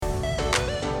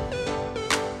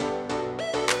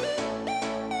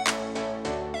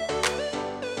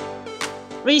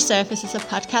Resurface is a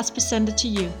podcast presented to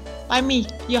you by me,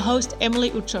 your host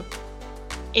Emily Uttrup.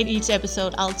 In each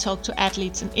episode, I'll talk to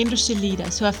athletes and industry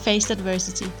leaders who have faced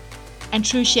adversity, and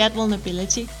through shared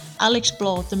vulnerability, I'll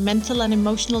explore the mental and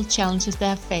emotional challenges they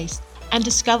have faced and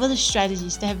discover the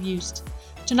strategies they have used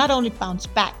to not only bounce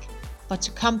back, but to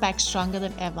come back stronger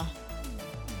than ever.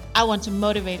 I want to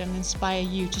motivate and inspire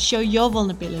you to show your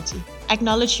vulnerability,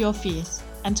 acknowledge your fears,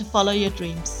 and to follow your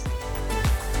dreams.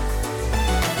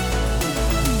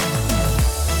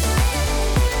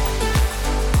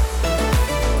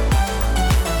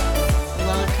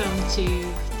 Welcome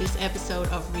to this episode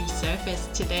of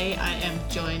Resurface. Today I am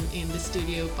joined in the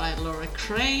studio by Laura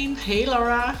Crane. Hey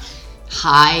Laura.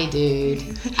 Hi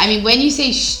dude. I mean, when you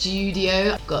say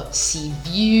studio, I've got sea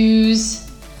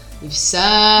views, we've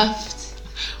surfed.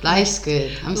 Life's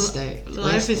good. I'm stoked.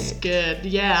 Life is good.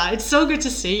 Yeah, it's so good to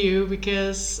see you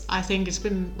because I think it's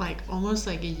been almost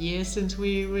a year since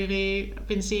we really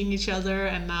been seeing each other,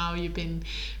 and now you've been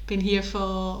here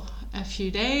for a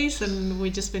few days and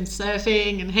we've just been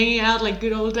surfing and hanging out like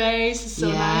good old days. It's so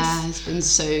nice. Yeah, it's been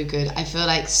so good. I feel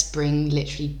like spring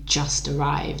literally just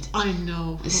arrived. I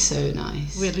know. It's so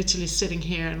nice. We're literally sitting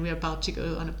here and we're about to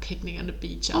go on a picnic on the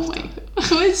beach after. Oh my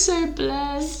God. We're so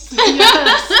blessed.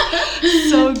 Yes.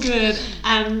 So good.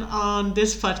 And on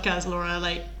this podcast, Laura,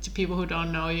 to people who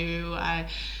don't know you,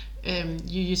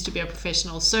 you used to be a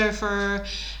professional surfer,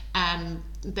 and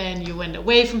then you went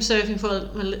away from surfing for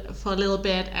a little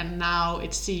bit, and now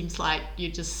it seems like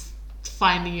you're just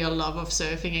finding your love of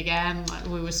surfing again.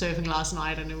 We were surfing last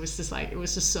night and it was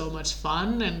just so much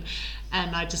fun,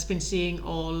 and I've just been seeing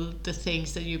all the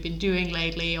things that you've been doing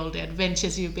lately, all the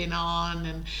adventures you've been on,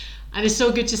 and it's so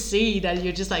good to see that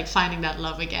you're just finding that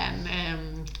love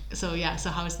again. So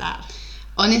how is that?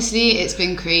 Honestly, it's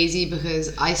been crazy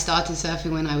because I started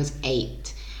surfing when I was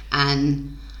 8,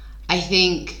 and I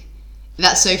think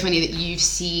that's so funny that you've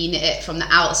seen it from the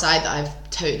outside, that I've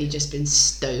totally just been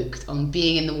stoked on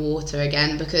being in the water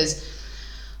again, because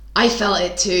I felt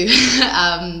it too.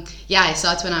 I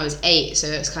started when I was 8, so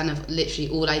it's kind of literally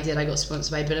all I did. I got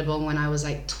sponsored by Billabong when I was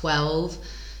 12.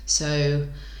 So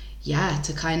yeah,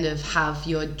 to kind of have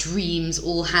your dreams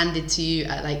all handed to you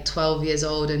at 12 years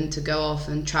old and to go off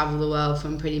and travel the world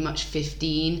from pretty much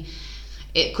 15,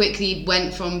 it quickly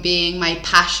went from being my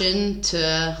passion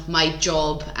to my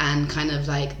job and kind of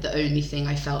the only thing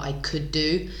I felt I could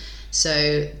do.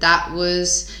 So that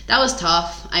was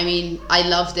tough. I mean, I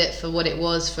loved it for what it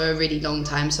was for a really long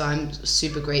time, so I'm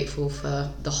super grateful for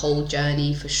the whole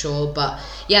journey for sure. But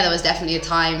yeah, there was definitely a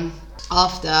time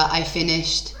after I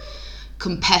finished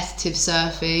competitive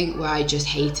surfing where I just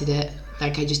hated it. I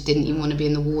just didn't even want to be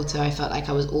in the water. I felt like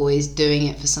I was always doing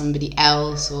it for somebody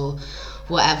else or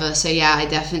whatever. So yeah, I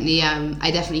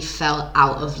definitely fell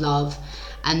out of love.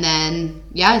 And then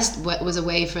I was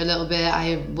away for a little bit.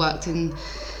 I worked in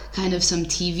kind of some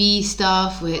TV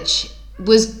stuff, which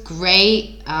was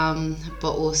great, but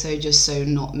also just so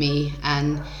not me.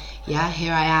 And yeah,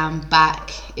 here I am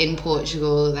back in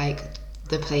Portugal,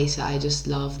 the place that I just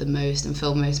love the most and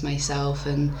feel most myself,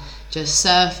 and just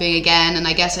surfing again. And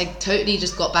I guess I totally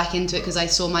just got back into it because I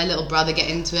saw my little brother get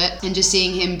into it, and just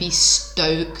seeing him be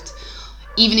stoked,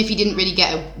 even if he didn't really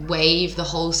get a wave the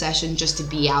whole session, just to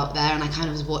be out there. And I kind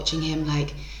of was watching him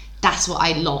that's what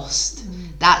I lost.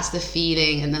 That's the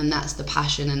feeling, and then that's the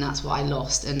passion, and that's what I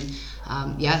lost. And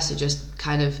so just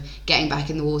kind of getting back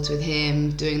in the water with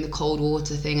him, doing the cold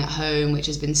water thing at home, which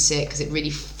has been sick because it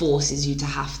really forces you to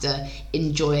have to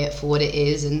enjoy it for what it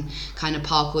is and kind of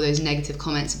park all those negative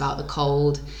comments about the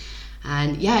cold.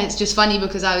 And yeah, it's just funny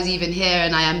because I was even here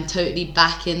and I am totally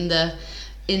back into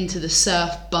the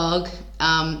surf bug.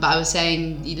 But I was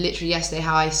saying literally yesterday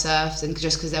how I surfed, and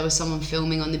just because there was someone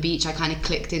filming on the beach, I kind of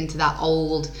clicked into that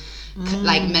old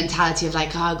mentality of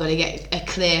I've got to get a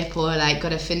clip, or got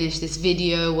to finish this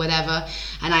video or whatever.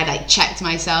 And I checked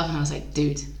myself and I was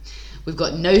dude, we've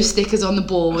got no stickers on the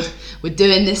board, we're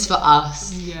doing this for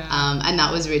us. And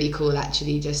that was really cool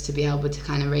actually, just to be able to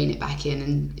kind of rein it back in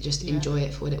and just enjoy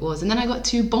it for what it was. And then I got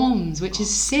 2 bombs, which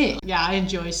is sick. Yeah, I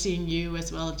enjoy seeing you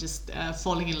as well, just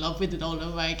falling in love with it all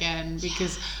over again,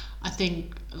 because I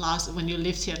think when you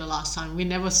lived here the last time, we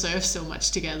never surfed so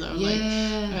much together.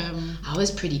 I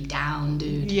was pretty down,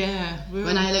 dude. Yeah.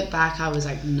 When I look back, I was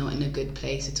not in a good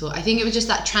place at all. I think it was just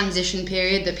that transition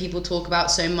period that people talk about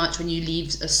so much when you leave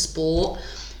a sport.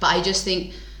 But I just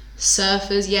think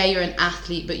surfers, you're an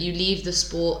athlete, but you leave the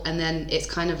sport and then it's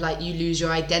kind of you lose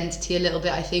your identity a little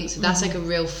bit, I think. So that's a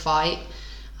real fight.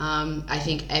 I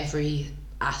think every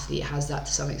athlete has that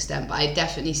to some extent, but I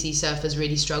definitely see surfers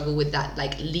really struggle with that,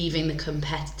 leaving the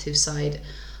competitive side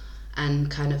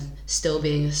and kind of still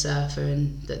being a surfer,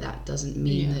 and that doesn't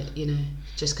mean that, you know,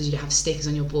 just because you have stickers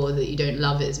on your board that you don't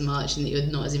love it as much and that you're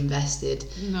not as invested.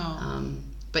 No.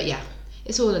 But yeah,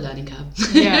 it's all a learning curve.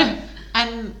 Yeah.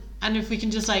 And if we can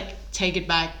just like take it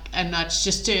back a notch,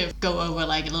 just to go over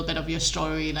like a little bit of your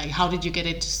story, like how did you get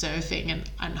into surfing,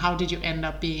 and how did you end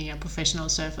up being a professional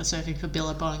surfer, surfing for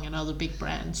Billabong and other big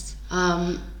brands?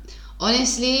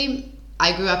 Honestly,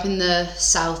 I grew up in the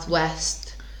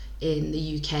southwest in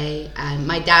the UK, and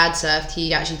my dad surfed.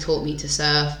 He actually taught me to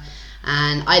surf,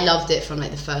 and I loved it from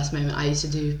like the first moment. I used to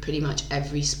do pretty much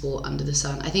every sport under the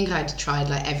sun. I think I'd tried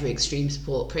like every extreme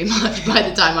sport pretty much by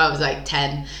the time I was like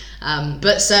 10.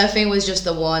 But surfing was just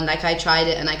the one. Like I tried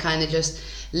it and I kind of just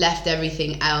left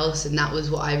everything else, and that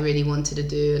was what I really wanted to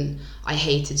do. And I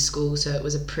hated school, so it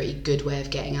was a pretty good way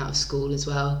of getting out of school as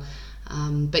well.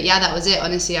 But yeah, that was it.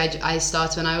 Honestly, I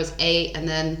started when I was 8, and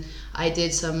then I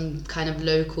did some kind of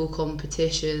local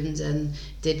competitions and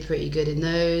did pretty good in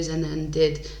those, and then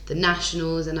did the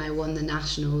nationals, and I won the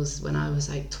nationals when I was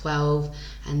like 12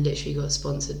 and literally got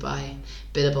sponsored by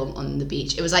Billabong on the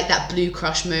beach. It was like that Blue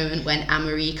Crush moment when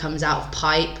Anne-Marie comes out of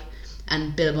pipe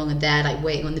and Billabong are there like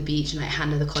waiting on the beach and like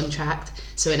hand her the contract.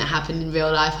 So when it happened in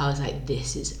real life, I was like,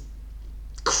 this is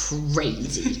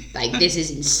crazy. Like, this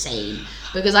is insane.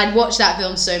 Because I'd watched that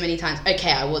film so many times.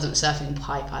 Okay, I wasn't surfing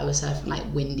pipe, I was surfing like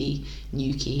windy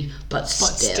Nuki, but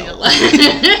still.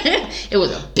 It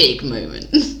was a big moment.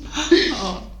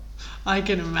 Oh, I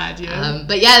can imagine.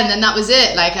 But yeah, and then that was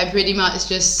it. Like, I pretty much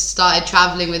just started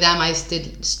traveling with them. I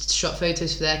did shot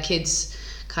photos for their kids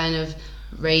kind of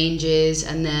ranges,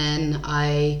 and then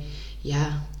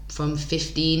from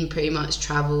 15 pretty much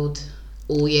traveled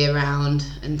all year round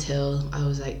until I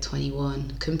was like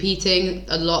 21, competing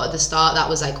a lot at the start. That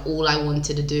was like all I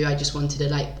wanted to do. I just wanted to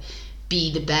like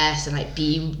be the best and like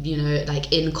be, you know,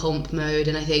 like in comp mode.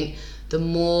 And I think the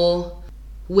more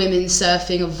women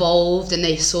surfing evolved and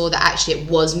they saw that actually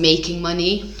it was making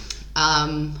money,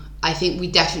 I think we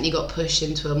definitely got pushed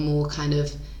into a more kind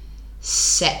of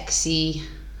sexy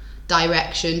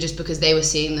direction, just because they were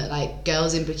seeing that like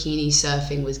girls in bikini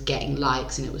surfing was getting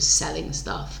likes and it was selling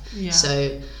stuff.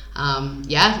 So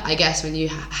I guess when you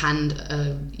hand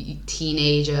a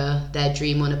teenager their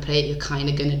dream on a plate, you're kind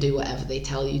of going to do whatever they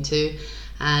tell you to.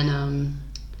 And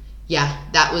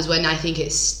that was when I think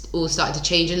it's all started to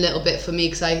change a little bit for me,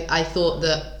 because I thought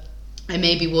that I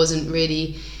maybe wasn't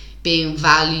really being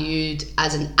valued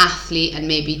as an athlete and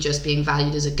maybe just being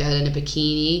valued as a girl in a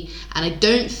bikini. And I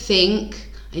don't think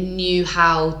I knew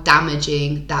how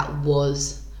damaging that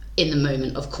was in the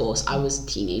moment. Of course, I was a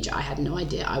teenager. I had no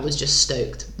idea. I was just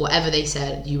stoked. Whatever they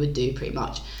said, you would do pretty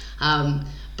much.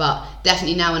 But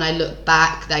definitely now when I look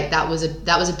back, like that was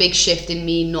a big shift in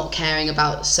me not caring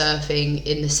about surfing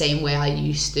in the same way I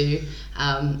used to.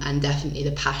 And definitely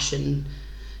the passion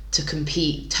to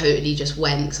compete totally just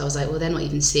went, because I was like, well, they're not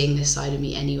even seeing this side of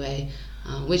me anyway.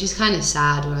 Which is kind of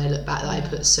sad when I look back, that I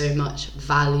put so much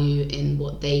value in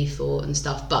what they thought and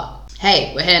stuff. But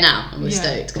hey, we're here now and we're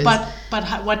stoked. But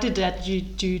what did that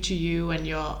do to you and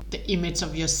the image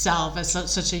of yourself as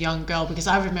such a young girl? Because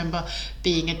I remember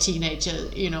being a teenager,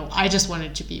 you know, I just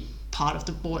wanted to be part of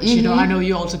the boys. You know, I know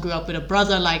you also grew up with a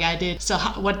brother like I did. So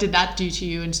what did that do to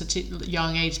you in such a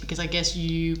young age? Because I guess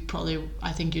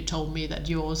I think you told me that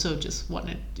you also just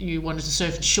wanted to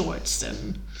surf in shorts.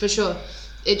 And for sure.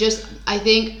 I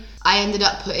think I ended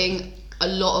up putting a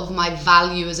lot of my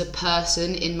value as a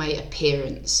person in my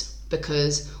appearance,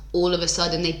 because all of a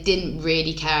sudden they didn't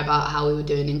really care about how we were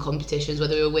doing in competitions,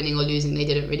 whether we were winning or losing. They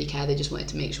didn't really care. They just wanted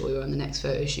to make sure we were on the next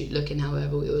photo shoot looking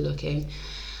however we were looking.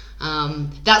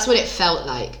 That's what it felt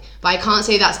like, but I can't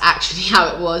say that's actually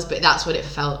how it was, but that's what it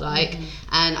felt like.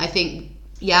 And I think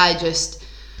I just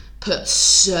put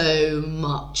so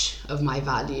much of my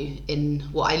value in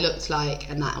what I looked like,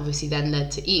 and that obviously then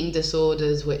led to eating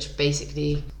disorders, which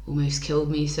basically almost killed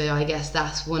me. So I guess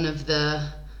that's one of the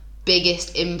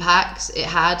biggest impacts it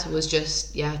had, was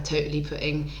just totally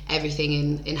putting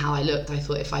everything in how I looked. I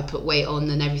thought if I put weight on,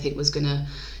 then everything was gonna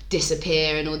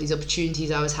disappear, and all these opportunities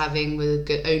I was having were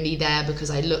only there because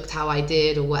I looked how I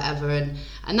did or whatever.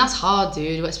 And that's hard,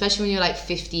 dude, especially when you're like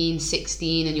 15,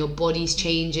 16 and your body's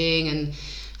changing, and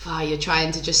you're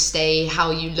trying to just stay how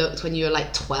you looked when you were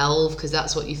like 12, because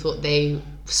that's what you thought they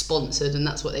sponsored and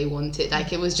that's what they wanted.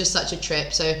 Like, it was just such a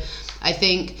trip. So I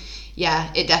think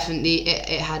it definitely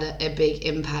it had a big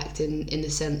impact in the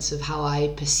sense of how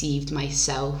I perceived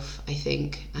myself, I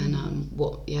think, and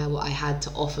what I had to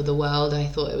offer the world. I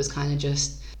thought it was kind of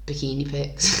just bikini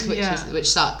pics, which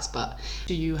sucks. But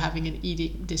do you having an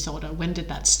eating disorder, when did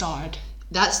that start?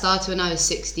 That started when I was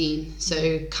 16,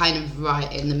 so kind of right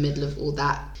in the middle of all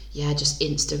that. just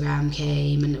Instagram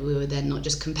came, and we were then not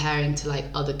just comparing to like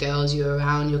other girls you were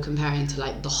around, you're comparing to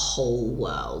like the whole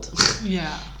world.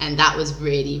 Yeah. And that was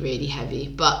really, really heavy.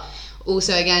 But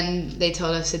also, again, they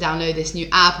told us to download this new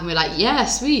app, and we're like, yeah,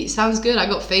 sweet, sounds good. I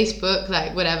got Facebook,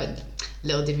 like whatever.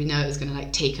 Little did we know it was gonna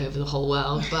like take over the whole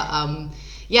world. But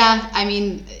yeah, I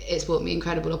mean, it's brought me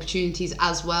incredible opportunities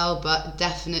as well, but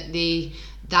definitely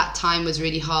that time was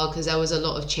really hard because there was a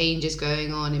lot of changes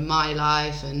going on in my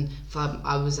life, and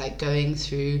I was like going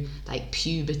through like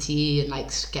puberty and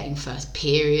like getting first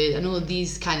period and all of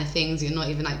these kind of things you're not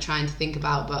even like trying to think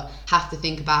about but have to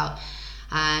think about.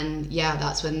 And yeah,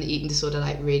 that's when the eating disorder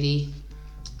like really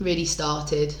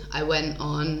started. I went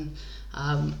on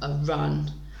a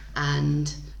run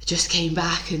and just came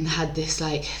back and had this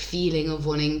like feeling of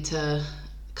wanting to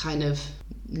kind of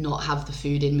not have the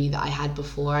food in me that I had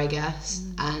before, I guess.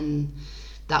 And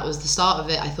that was the start of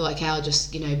it. I thought, okay, I'll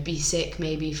just, be sick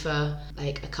maybe for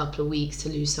like a couple of weeks to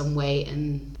lose some weight.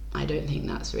 And I don't think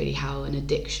that's really how an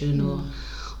addiction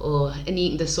or an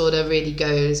eating disorder really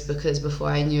goes, because before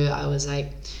I knew it, I was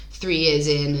like 3 years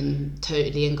in and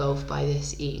totally engulfed by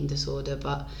this eating disorder.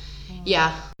 But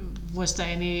yeah. Was there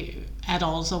any at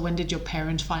all? So when did your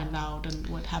parents find out, and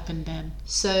what happened then?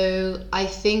 So I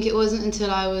think it wasn't until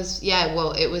I was,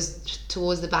 it was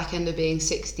towards the back end of being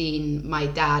 16, my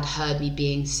dad heard me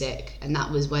being sick. And that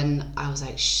was when I was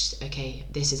like, okay,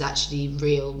 this is actually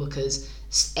real, because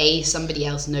somebody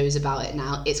else knows about it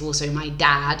now. It's also my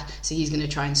dad, so he's going to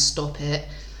try and stop it.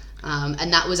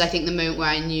 And that was, I think, the moment where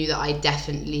I knew that I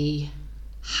definitely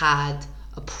had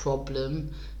a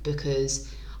problem,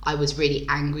 because I was really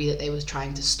angry that they was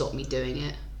trying to stop me doing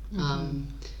it.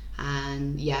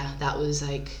 And yeah, that was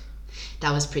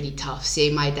pretty tough,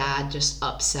 seeing my dad just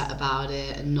upset about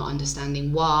it and not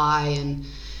understanding why. And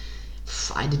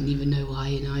I didn't even know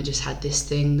why, I just had this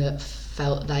thing that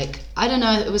felt like, I don't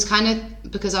know, it was kind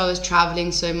of because I was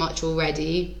traveling so much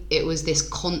already. It was this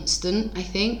constant, I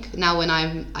think. Now when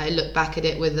I look back at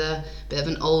it with a bit of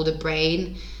an older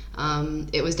brain,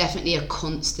 it was definitely a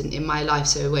constant in my life.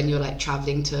 So when you're like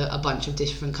traveling to a bunch of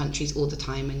different countries all the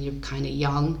time and you're kind of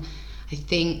young, I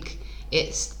think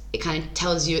it kind of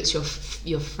tells you it's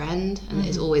your friend, and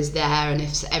it's always there. And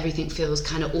if everything feels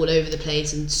kind of all over the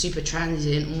place and super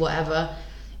transient and whatever,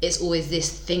 it's always this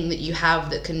thing that you have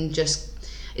that can just,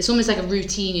 it's almost like a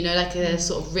routine, like a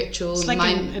sort of ritual. It's like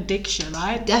an addiction,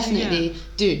 right? Definitely. Yeah.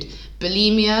 Dude,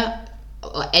 bulimia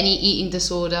or any eating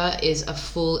disorder is a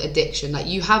full addiction. Like,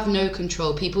 you have no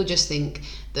control. People just think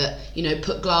that,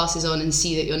 put glasses on and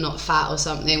see that you're not fat or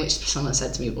something, which someone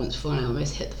said to me once before and I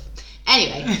almost hit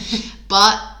anyway.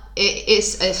 But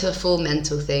it's a full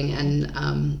mental thing. And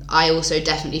I also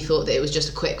definitely thought that it was just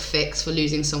a quick fix for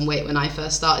losing some weight when I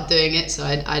first started doing it, so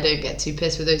I don't get too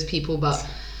pissed with those people. But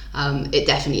it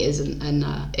definitely isn't, and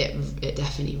it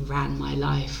definitely ran my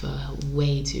life for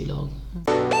way too long.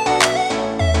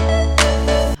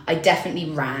 I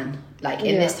definitely ran. Like,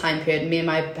 in this time period, me and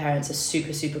my parents are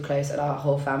super, super close at our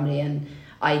whole family, and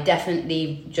I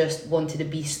definitely just wanted to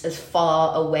be as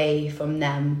far away from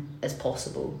them as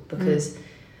possible, because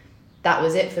that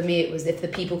was it for me. It was, if the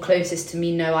people closest to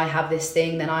me know I have this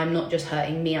thing, then I'm not just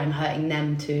hurting me, I'm hurting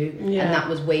them too. Yeah. And that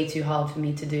was way too hard for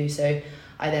me to do. So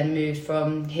I then moved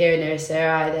from here in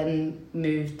Ericeira. I then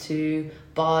moved to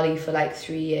Bali for like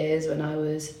 3 years when I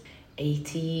was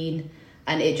 18.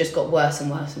 And it just got worse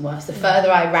and worse and worse. The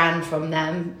further I ran from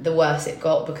them, the worse it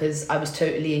got, because I was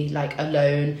totally like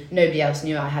alone. Nobody else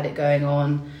knew I had it going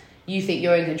on. You think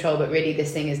you're in control, but really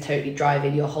this thing is totally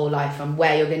driving your whole life, from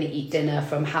where you're going to eat dinner,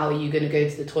 from how you're going to go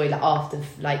to the toilet after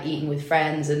like eating with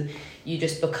friends, and you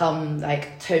just become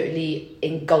like totally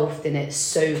engulfed in it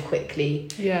so quickly.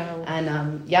 Yeah. And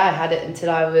I had it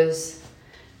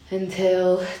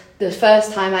until the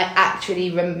first time I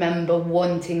actually remember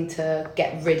wanting to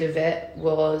get rid of it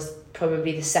was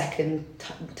probably the second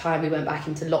time we went back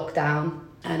into lockdown,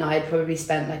 and I had probably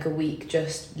spent like a week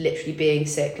just literally being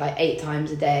sick like 8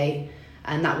 times a day,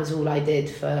 and that was all I did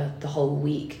for the whole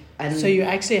week. And so you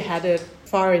actually had it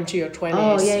far into your 20s.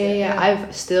 Oh yeah.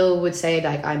 I still would say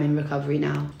like I'm in recovery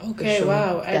now. Okay, sure,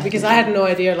 wow. definitely. Because I had no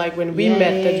idea, like when we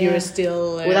met, that you were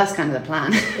still. Well, that's kind of the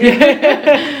plan.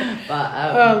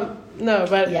 But no,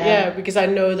 but because I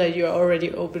know that you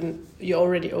already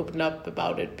opened up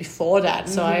about it before that.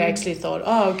 So I actually thought,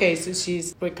 oh, okay, so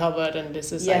she's recovered, and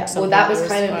this is like something. Well, that was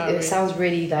kind of. It sounds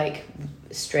really like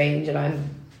strange, and I'm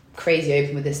crazy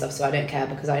open with this stuff, so I don't care,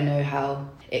 because I know how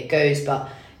it goes. But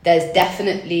there's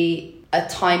definitely a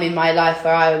time in my life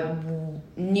where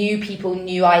people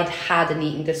knew I'd had an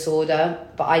eating disorder,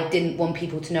 but I didn't want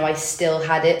people to know I still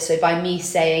had it. So by me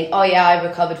saying, oh yeah, I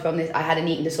recovered from this, I had an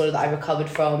eating disorder that I recovered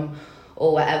from,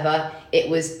 or whatever. It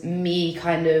was me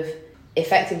kind of,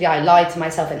 effectively I lied to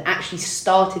myself and actually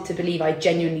started to believe I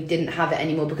genuinely didn't have it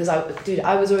anymore, because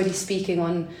I was already speaking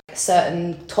on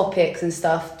certain topics and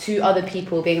stuff to other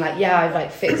people, being like, yeah, I've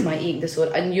like fixed my eating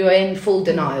disorder, and you're in full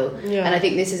denial. And I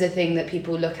think this is a thing that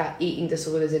people look at eating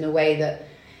disorders in a way that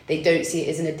they don't see it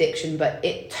as an addiction, but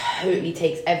it totally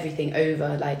takes everything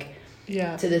over, like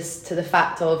to the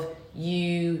fact of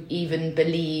you even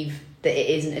believe that it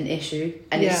isn't an issue,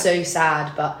 and it's so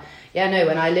sad. But yeah, no,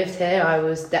 when I lived here, I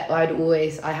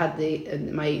had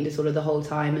my eating disorder the whole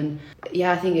time. And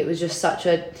yeah, I think it was just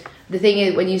the thing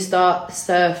is, when you start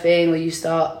surfing or you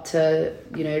start to,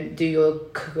 you know, do your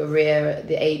career at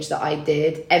the age that I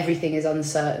did, everything is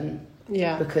uncertain.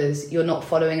 Yeah. Because you're not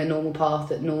following a normal path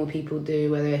that normal people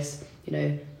do, whether it's, you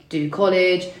know, do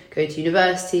college, go to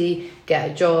university,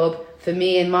 get a job. For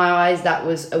me, in my eyes, that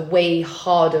was a way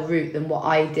harder route than what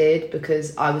I did,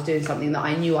 because I was doing something that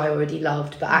I knew I already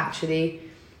loved. But actually,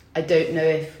 I don't know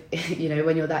if, you know,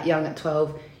 when you're that young at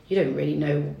 12, you don't really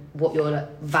know what your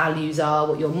values are,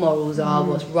 what your morals are,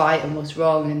 what's right and what's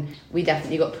wrong. And we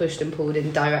definitely got pushed and pulled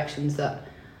in directions that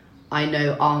I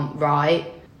know aren't right.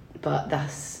 But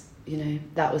that's, you know,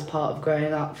 that was part of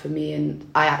growing up for me. And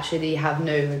I actually have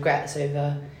no regrets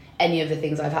over any of the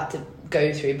things I've had to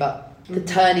go through. But the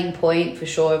turning point for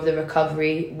sure of the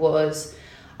recovery was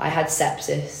I had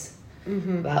sepsis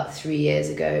about 3 years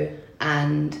ago,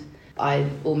 and I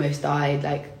almost died,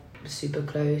 like super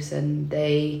close. And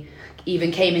they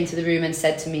even came into the room and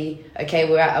said to me, okay,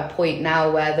 we're at a point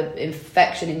now where the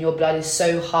infection in your blood is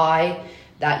so high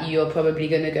that you're probably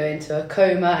going to go into a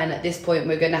coma, and at this point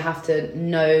we're going to have to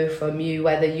know from you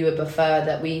whether you would prefer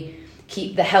that we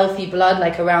keep the healthy blood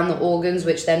like around the organs,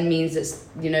 which then means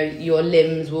that, you know, your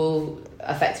limbs will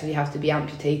effectively have to be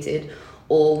amputated,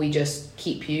 or we just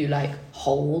keep you like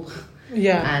whole,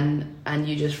 and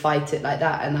you just fight it like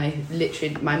that. And I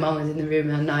literally, my mum was in the room,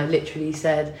 and I literally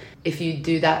said, if you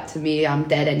do that to me, I'm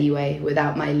dead anyway.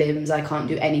 Without my limbs, I can't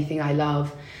do anything I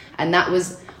love. And that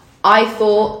was, I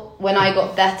thought, when I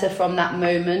got better from that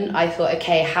moment, I thought,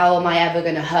 okay, how am I ever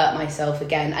going to hurt myself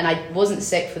again? And I wasn't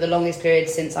sick for the longest period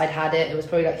since I'd had it. It was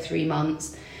probably like 3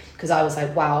 months, because I was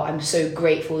like, wow, I'm so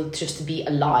grateful just to be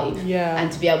alive,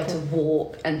 and to be able to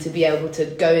walk, and to be able to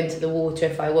go into the water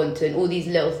if I want to, and all these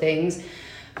little things.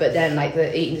 But then like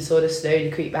the eating disorder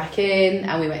slowly creeped back in,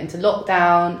 and we went into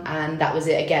lockdown, and that was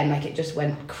it again. Like it just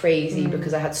went crazy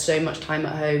because I had so much time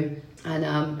at home.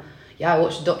 And I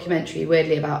watched a documentary,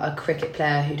 weirdly, about a cricket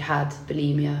player who'd had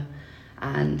bulimia,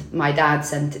 and my dad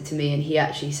sent it to me, and he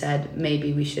actually said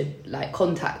maybe we should like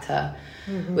contact her,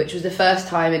 which was the first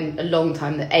time in a long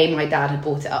time that my dad had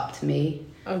brought it up to me.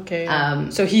 Okay.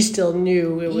 So he still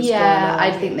knew it was going on. Yeah,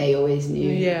 I think they always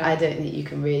knew. Yeah. I don't think you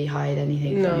can really hide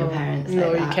anything from your parents like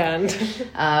that. No, you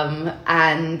can't.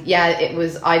 And yeah, it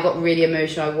was, I got really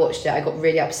emotional. I watched it. I got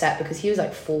really upset because he was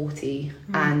like 40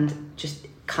 and just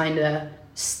kind of,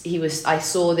 I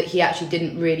saw that he actually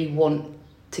didn't really want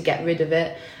to get rid of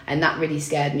it, and that really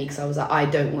scared me, because I was like, I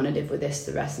don't want to live with this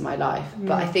the rest of my life.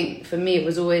 But I think for me it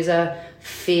was always a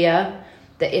fear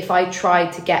that if I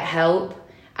tried to get help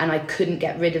and I couldn't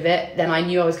get rid of it, then I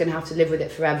knew I was going to have to live with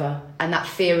it forever. And that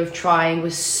fear of trying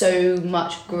was so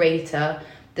much greater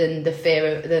than the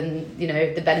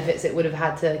the benefits it would have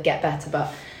had to get better.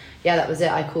 But yeah, that was it.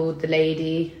 I called the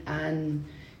lady, and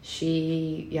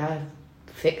she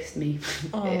fixed me.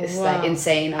 It's like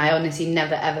insane. I honestly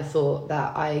never ever thought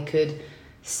that I could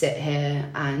sit here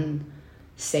and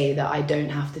say that I don't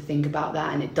have to think about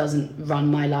that, and it doesn't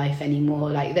run my life anymore.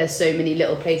 Like there's so many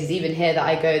little places even here that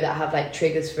I go that have like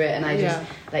triggers for it, and I just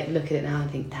like look at it now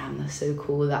and think, damn, that's so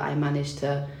cool that I managed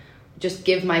to just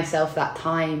give myself that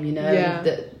time, you know.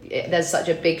 There's such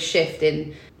a big shift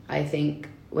in, I think,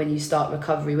 when you start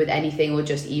recovery with anything, or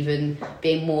just even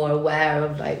being more aware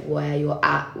of like where you're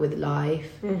at with life,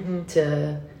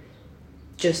 to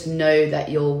just know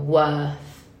that you're worth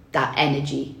that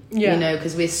energy, you know,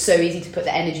 because we're so easy to put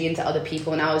the energy into other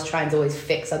people, and I was trying to always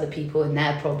fix other people and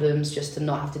their problems just to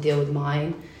not have to deal with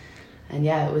mine. And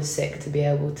yeah, it was sick to be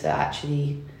able to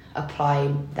actually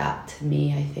apply that to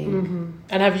me, I think.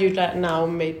 And have you like now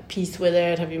made peace with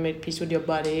it? Have you made peace with your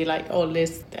body? Like all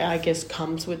this, I guess,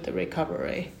 comes with the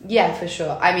recovery. Yeah, for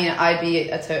sure. I mean, I'd be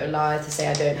a total liar to say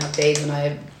I don't have days when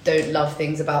I don't love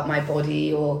things about my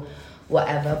body or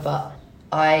whatever, but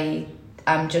I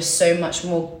am just so much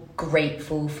more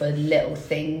grateful for little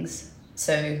things.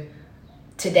 So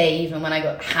today, even when I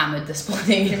got hammered this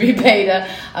morning in Rebeda,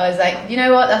 I was like, you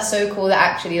know what, that's so cool that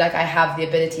actually like I have the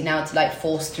ability now to like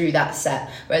force through that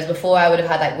set, whereas before I would have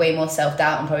had like way more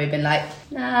self-doubt and probably been like,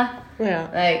 nah,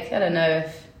 like I don't know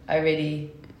if I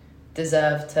really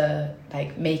deserve to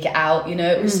like make it out, you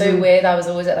know. It was so weird. I was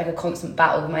always at like a constant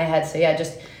battle with my head. So yeah,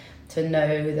 just to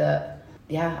know that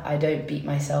I don't beat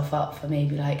myself up for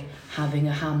maybe like having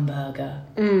a hamburger,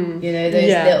 you know, those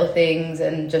little things,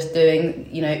 and just doing,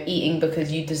 you know, eating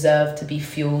because you deserve to be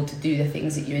fueled to do the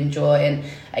things that you enjoy. And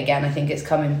again, I think it's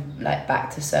coming like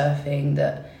back to surfing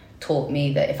that taught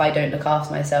me that if I don't look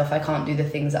after myself, I can't do the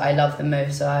things that I love the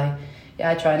most. So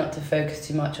I try not to focus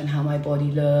too much on how my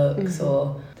body looks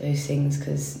or those things,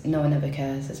 because no one ever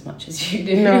cares as much as you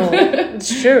do. No,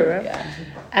 it's true. Right? Yeah.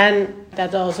 And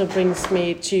that also brings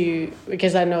me to,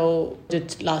 because I know the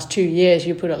last 2 years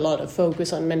you put a lot of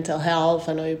focus on mental health.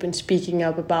 I know you've been speaking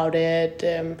up about it.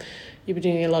 You've been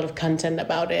doing a lot of content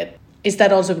about it. Is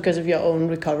that also because of your own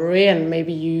recovery and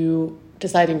maybe you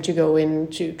deciding to go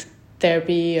into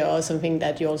therapy or something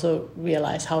that you also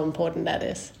realize how important that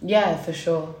is? Yeah, for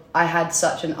sure. I had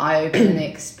such an eye-opening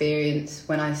experience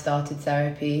when I started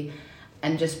therapy,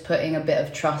 and just putting a bit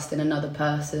of trust in another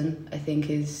person, I think,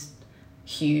 is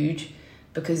huge,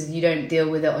 because you don't deal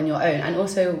with it on your own. And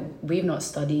also, we've not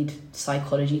studied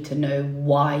psychology to know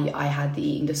why I had the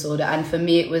eating disorder. And for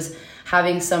me, it was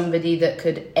having somebody that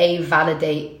could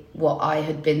validate what I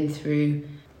had been through,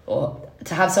 or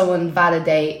to have someone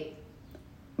validate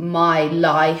my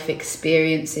life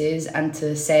experiences and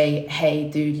to say, hey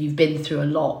dude, you've been through a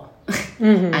lot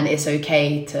and it's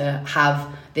okay to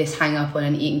have this hang up on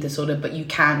an eating disorder, but you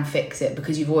can fix it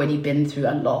because you've already been through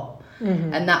a lot.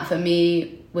 And that for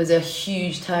me was a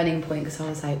huge turning point, because I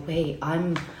was like, wait,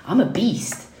 I'm a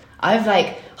beast. I've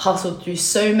like hustled through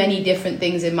so many different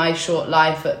things in my short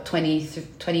life. At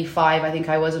 25 I think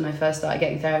I was when I first started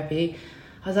getting therapy.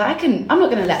 I was like, I'm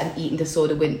not going to let an eating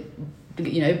disorder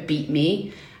beat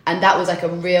me. And that was like a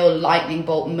real lightning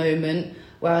bolt moment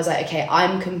where I was like, okay,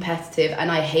 I'm competitive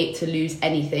and I hate to lose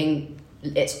anything.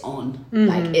 It's on.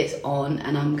 Like, it's on,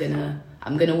 and I'm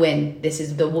gonna win. This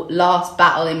is the last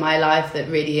battle in my life that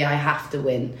really I have to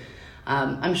win.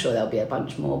 I'm sure there'll be a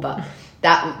bunch more, but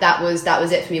that was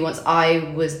it for me. Once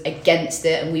I was against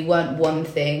it and we weren't one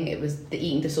thing, it was the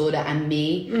eating disorder and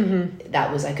me.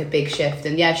 That was like a big shift.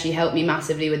 And yeah, she helped me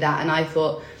massively with that. And I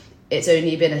thought, it's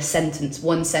only been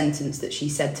one sentence that she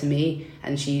said to me,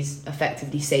 and she's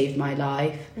effectively saved my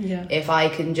life. Yeah. If I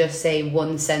can just say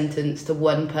one sentence to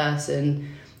one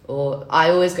person, or I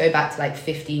always go back to like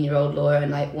 15-year-old Laura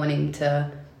and like wanting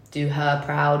to do her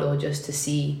proud, or just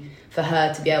for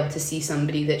her to be able to see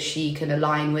somebody that she can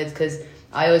align with, because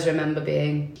I always remember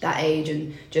being that age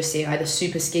and just seeing either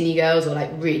super skinny girls or like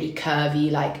really curvy,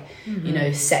 like, you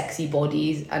know, sexy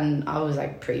bodies. And I was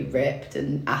like pretty ripped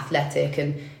and athletic,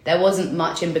 and there wasn't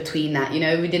much in between that, you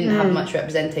know, we didn't have much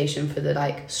representation for the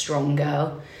like strong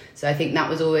girl. So I think that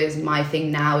was always my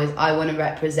thing now, is I want to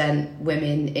represent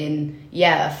women in,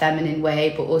 a feminine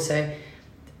way, but also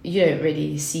you don't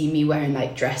really see me wearing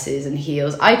like dresses and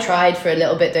heels. I tried for a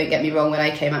little bit, don't get me wrong, when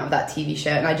I came out of that TV show,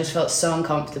 and I just felt so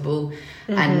uncomfortable.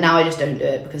 And now I just don't do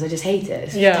it because I just hate it.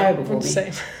 It's terrible for me.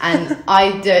 Same. And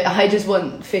I just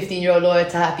want 15-year-old Laura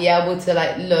to be able to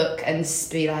like look and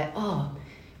be like, oh,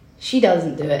 she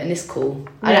doesn't do it and it's cool.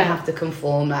 I don't have to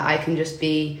conform. Like, I can just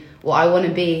be what I want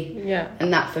to be. Yeah.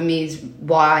 And that for me is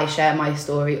why I share my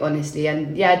story, honestly.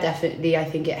 And definitely I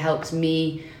think it helps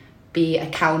me be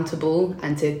accountable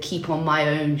and to keep on my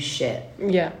own shit.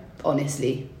 Yeah.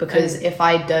 Honestly. Because if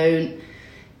I don't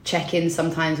check in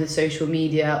sometimes with social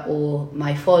media or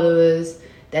my followers,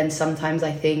 then sometimes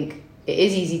I think it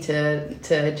is easy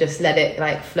to just let it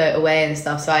like float away and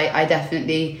stuff. So I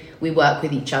definitely, we work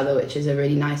with each other, which is a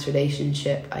really nice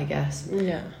relationship, I guess.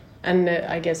 Yeah. And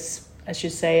I guess, as you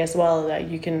say as well, that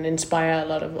you can inspire a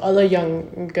lot of other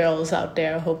young girls out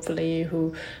there, hopefully,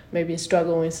 who maybe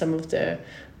struggle with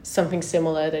something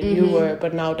similar that you were,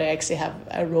 but now they actually have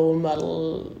a role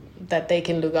model that they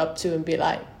can look up to and be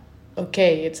like,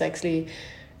 okay, it's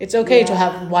okay to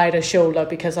have wider shoulder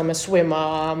because I'm a swimmer,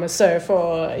 I'm a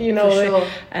surfer, you know. For sure.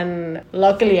 And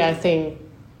luckily I think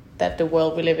that the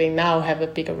world we live in now have a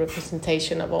bigger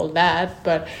representation of all that,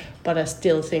 but I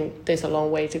still think there's a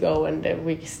long way to go, and that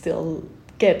we still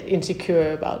get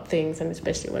insecure about things, and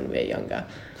especially when we're younger.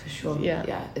 For sure.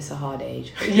 Yeah, it's a hard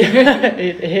age. Yeah,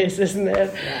 it is, isn't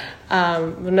it?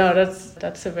 Yeah. No,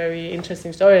 that's a very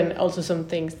interesting story, and also some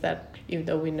things that, even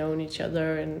though we've known each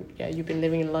other, and you've been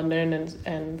living in London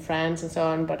and France and so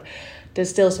on, but there's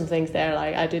still some things there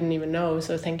like I didn't even know.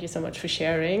 So thank you so much for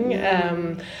sharing.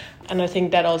 And I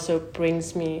think that also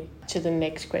brings me to the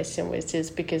next question, which is,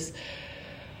 because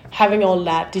having all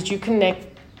that, did you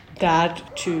connect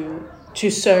that to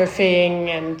surfing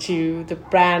and to the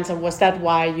brands, and was that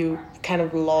why you kind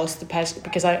of lost the passion?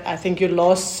 Because I think you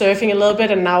lost surfing a little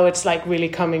bit, and now it's like really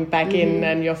coming back in,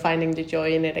 and you're finding the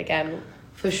joy in it again.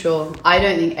 For sure. I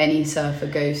don't think any surfer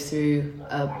goes through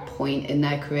a point in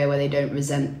their career where they don't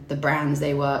resent the brands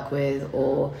they work with,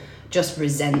 or just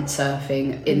resent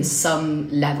surfing in some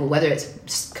level, whether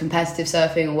it's competitive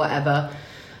surfing or whatever.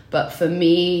 But for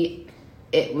me,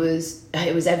 it was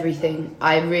everything.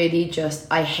 I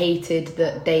hated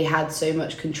that they had so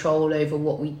much control over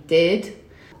what we did,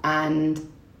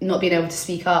 and not being able to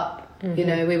speak up. You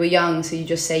know, we were young, so you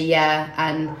just say yeah,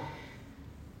 and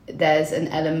there's an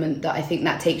element that I think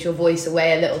that takes your voice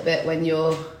away a little bit when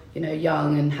you're, you know,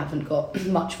 young and haven't got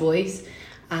much voice.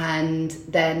 And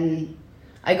then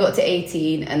I got to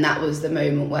 18, and that was the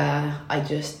moment where I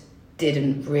just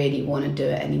didn't really want to do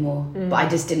it anymore. But I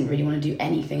just didn't really want to do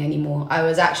anything anymore. I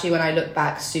was actually, when I look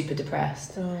back, super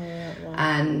depressed.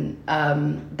 And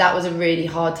that was a really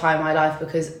hard time in my life,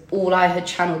 because all I had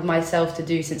channeled myself to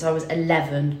do since I was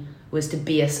 11 was to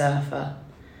be a surfer.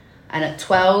 And at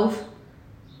 12,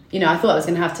 you know, I thought I was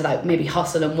going to have to like maybe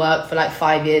hustle and work for like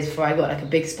 5 years before I got like a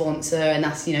big sponsor, and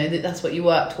that's, you know, that's what you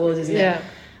work towards, isn't it?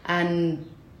 And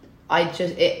I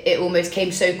just, it almost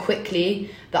came so quickly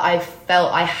that I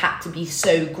felt I had to be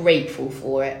so grateful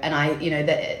for it. And I, you know,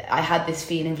 that I had this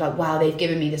feeling of like, wow, they've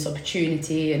given me this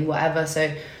opportunity and whatever.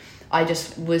 So I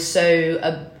just was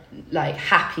so like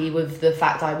happy with the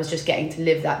fact I was just getting to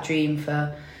live that dream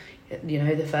for, you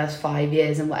know, the first 5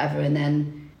 years and whatever. And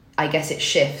then I guess it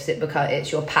shifts,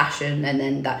 it's your passion, and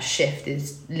then that shift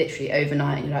is literally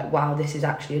overnight, and you're like, wow, this is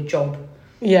actually a job.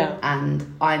 Yeah.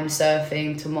 And I'm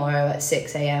surfing tomorrow at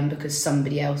 6 a.m. because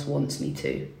somebody else wants me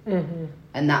to.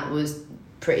 And that was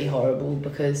pretty horrible,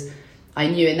 because I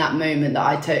knew in that moment that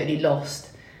I totally lost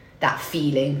that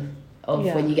feeling of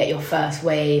when you get your first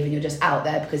wave and you're just out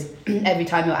there, because every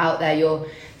time you're out there you're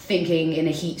thinking in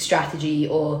a heat strategy,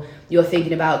 or you're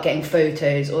thinking about getting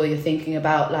photos, or you're thinking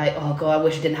about like, oh god, I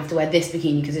wish I didn't have to wear this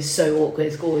bikini because it's so awkward,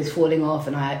 it's always falling off,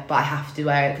 but I have to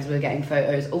wear it because we're getting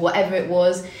photos, or whatever it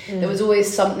was. There was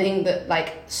always something that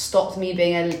like stopped me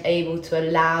being able to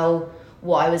allow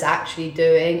what I was actually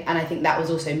doing. And I think that was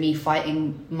also me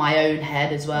fighting my own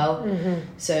head as well.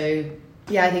 So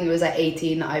yeah, I think it was at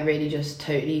 18 that I really just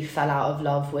totally fell out of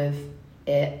love with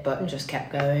it, but just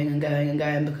kept going and going and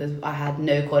going, because I had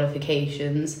no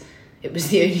qualifications. It was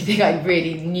the only thing I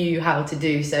really knew how to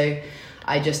do, so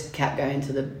I just kept going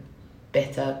to the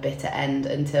bitter end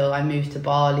until I moved to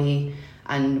Bali.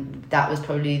 And that was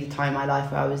probably the time in my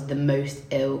life where I was the most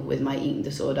ill with my eating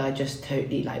disorder. I just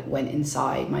totally like went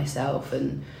inside myself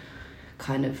and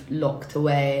kind of locked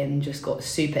away and just got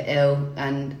super ill.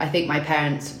 And I think my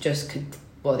parents just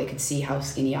they could see how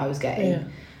skinny I was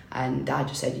getting. And Dad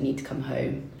just said, you need to come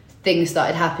home. Things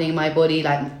started happening in my body,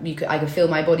 like I could feel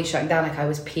my body shutting down, like I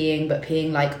was peeing, but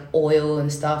peeing like oil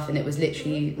and stuff, and it was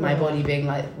literally my body being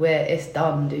like, it's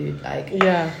done, dude. Like,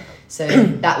 so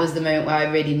that was the moment where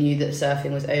I really knew that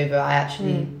surfing was over. I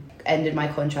actually ended my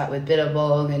contract with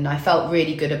Billabong, and I felt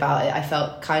really good about it. I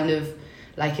felt kind of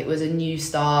like it was a new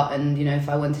start, and you know, if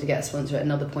I wanted to get a sponsor at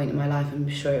another point in my life, I'm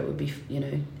sure it would be, you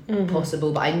know,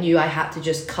 possible. But I knew I had to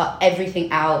just cut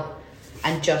everything out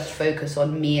and just focus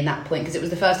on me in that point, because it was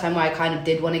the first time where I kind of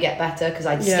did want to get better, because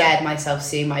I'd scared myself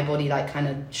seeing my body like kind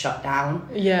of shut down.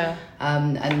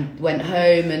 And went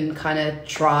home and kind of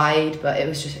tried, but I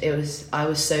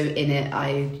was so in it,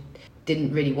 I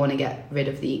didn't really want to get rid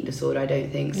of the eating disorder, I don't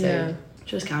think so.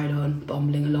 Just carried on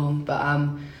bumbling along. But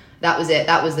that was it.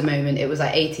 That was the moment. It was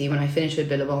like 80 when I finished with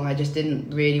Billabong. I just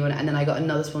didn't really want to, and then I got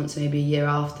another sponsor maybe a year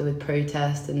after with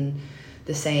Protest, and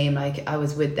the same, like I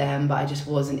was with them, but I just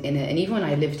wasn't in it. And even when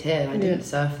I lived here, I didn't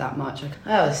surf that much.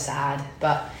 I was sad,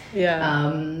 but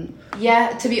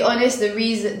to be honest,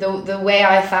 the way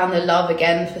I found the love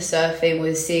again for surfing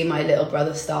was seeing my little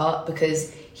brother start,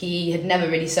 because he had never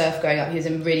really surfed growing up. He was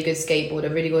a really good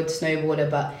skateboarder, really good snowboarder,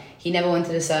 but he never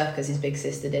wanted to surf because his big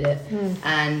sister did it.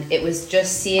 And it was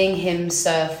just seeing him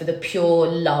surf for the pure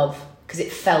love, because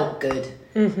it felt good.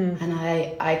 And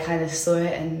I kind of saw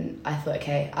it, and I thought,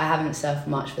 okay, I haven't surfed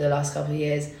much for the last couple of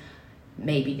years.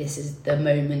 Maybe this is the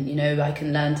moment, you know, I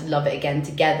can learn to love it again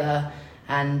together.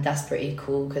 And that's pretty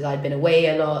cool, because I'd been away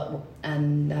a lot.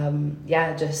 And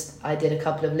I did a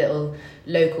couple of little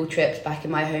local trips back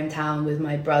in my hometown with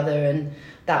my brother, and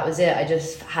that was it. I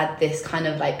just had this kind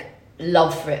of like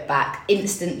love for it back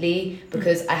instantly,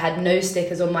 because I had no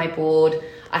stickers on my board.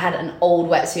 I had an old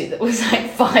wetsuit that was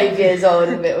like 5 years old,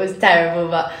 and it was terrible,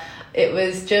 but it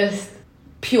was just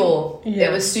pure.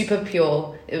 It was super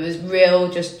pure. It was real,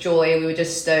 just joy. We were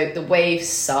just stoked. The waves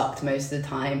sucked most of the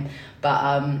time, but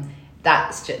that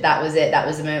was it. That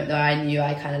was the moment that I knew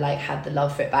I kind of like had the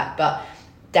love for it back. But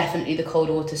definitely the cold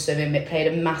water swimming. It played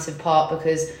a massive part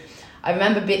because I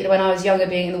remember when I was younger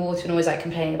being in the water and always like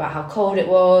complaining about how cold it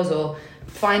was, or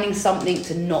finding something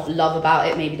to not love about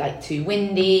it, maybe like too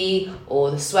windy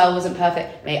or the swell wasn't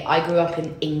perfect. Mate, I grew up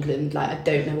in England, like I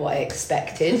don't know what I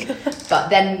expected, but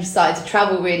then started to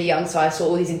travel really young, so I saw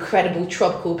all these incredible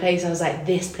tropical places. I was like,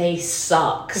 this place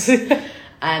sucks.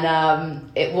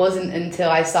 And it wasn't until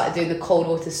I started doing the cold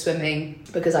water swimming,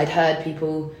 because I'd heard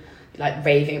people like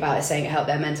raving about it, saying it helped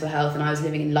their mental health, and I was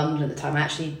living in London at the time. I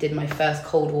actually did my first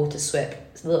cold water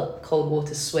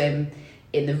swim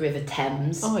in the River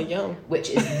Thames. Oh, yeah. Which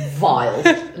is vile,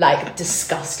 like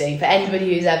disgusting. For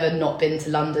anybody who's ever not been to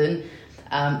London,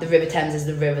 the River Thames is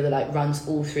the river that like runs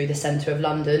all through the centre of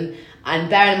London. And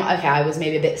bearing in mind, okay, I was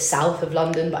maybe a bit south of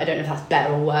London, but I don't know if that's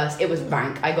better or worse. It was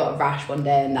rank. I got a rash one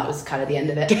day and that was kind of the end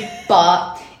of it.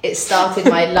 But it started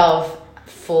my love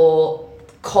for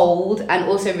cold, and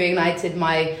also reignited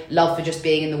my love for just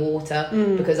being in the water,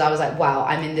 because I was like, wow,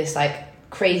 I'm in this like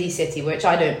crazy city which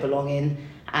I don't belong in,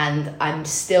 and I'm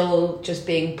still just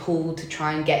being pulled to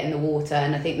try and get in the water.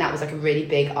 And I think that was like a really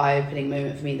big eye-opening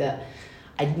moment for me, that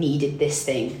I needed this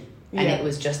thing. And it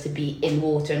was just to be in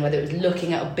water, and whether it was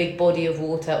looking at a big body of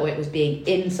water or it was being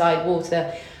inside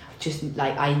water, just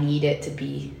like I need it to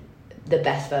be the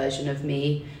best version of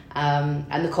me.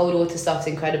 And the cold water stuff's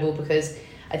incredible, because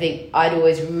I think I'd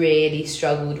always really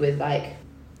struggled with like,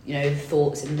 you know,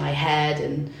 thoughts in my head,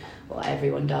 and well,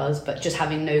 everyone does, but just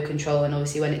having no control. And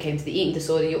obviously when it came to the eating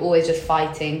disorder, you're always just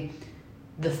fighting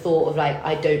the thought of like,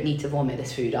 I don't need to vomit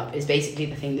this food up, is basically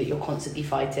the thing that you're constantly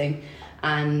fighting.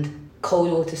 And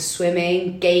cold water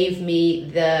swimming gave me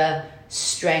the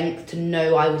strength to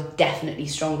know I was definitely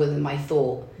stronger than my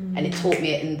thought. And it taught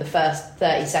me it in the first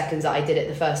 30 seconds that I did it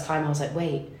the first time. I was like,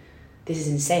 wait, this is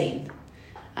insane.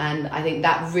 And I think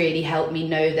that really helped me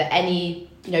know that any,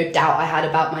 you know, doubt I had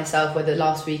about myself, whether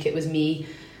last week it was me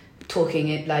talking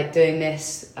it, like doing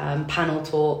this panel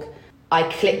talk, I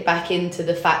clicked back into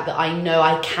the fact that I know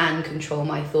I can control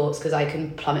my thoughts, because I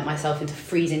can plummet myself into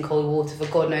freezing cold water for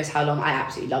God knows how long. I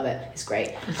absolutely love it. It's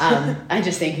great. I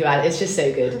just think about it. It's just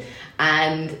so good.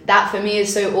 And that for me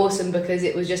is so awesome, because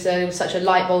it was just such a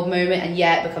light bulb moment, and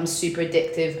it becomes super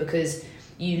addictive, because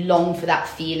you long for that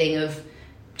feeling of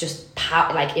just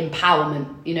like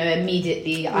empowerment, you know,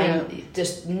 immediately.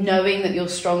 Just knowing that you're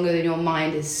stronger than your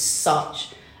mind is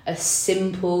such a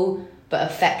simple but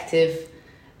effective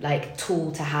like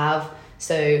tool to have.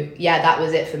 So that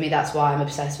was it for me. That's why I'm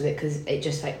obsessed with it, because it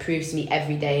just like proves to me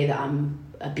every day that I'm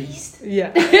a beast. You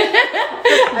are.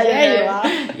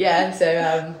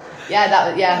 So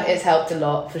it's helped a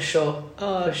lot for sure.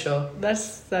 For sure.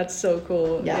 That's so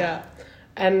cool.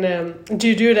 And do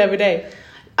you do it every day?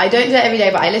 I don't do it every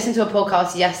day, but I listened to a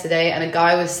podcast yesterday, and a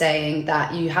guy was saying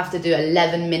that you have to do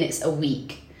 11 minutes a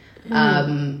week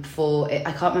for it.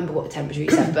 I can't remember what the temperature he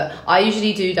said, but I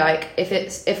usually do like,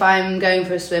 if I'm going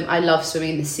for a swim, I love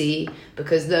swimming in the sea,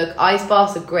 because the ice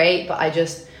baths are great, but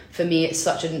for me it's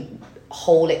such a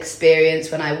whole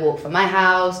experience when I walk from my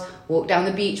house, walk down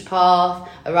the beach path,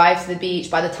 arrive to the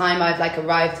beach. By the time I've like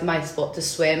arrived to my spot to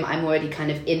swim, I'm already kind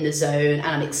of in the zone and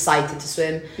I'm excited to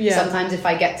swim. Sometimes if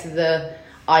I get to the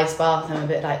ice bath, I'm a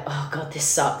bit like, oh god, this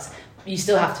sucks. You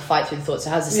still have to fight through the thoughts, so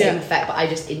it has the same effect, but I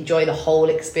just enjoy the whole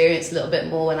experience a little bit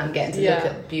more when I'm getting to look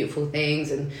at beautiful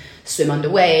things and swim under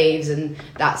waves, and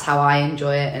that's how I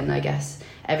enjoy it. And I guess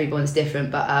everyone's different,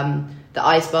 but the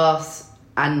ice baths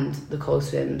and the cold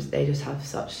swims, they just have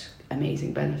such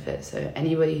amazing benefits. So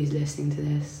anybody who's listening to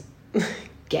this,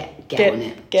 get on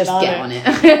it. Get on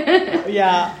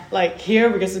it. Like here,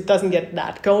 because it doesn't get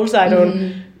that cold, so I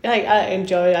don't like, I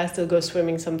enjoy it. I still go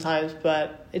swimming sometimes,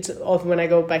 but it's often when I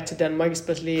go back to Denmark,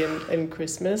 especially in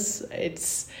Christmas,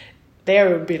 there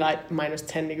would be like minus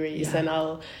 10 degrees, and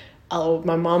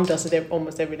my mom does it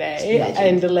almost every day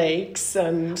in the lakes.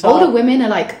 And so older women are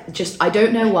like, just, I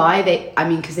don't know why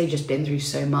because they've just been through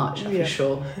so much, for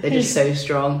sure. They're just so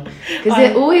strong, because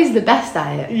they're always the best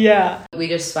at it. We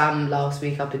just swam last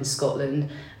week up in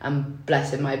Scotland, and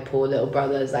bless him, my poor little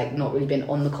brother's like not really been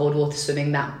on the cold water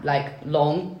swimming that like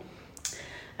long,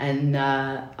 and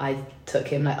I took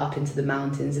him like up into the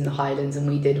mountains in the Highlands, and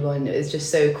we did one. It was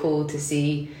just so cool to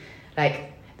see,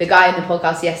 like, the guy in the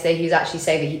podcast yesterday, he was actually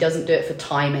saying that he doesn't do it for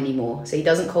time anymore. So he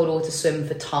doesn't cold water swim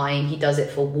for time, he does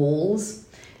it for walls,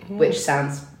 which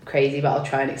sounds crazy, but I'll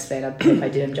try and explain. I hope I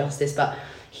do him justice. But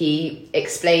he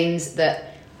explains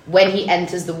that when he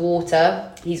enters the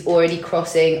water, he's already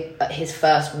crossing his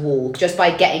first wall. Just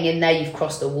by getting in there, you've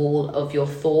crossed the wall of your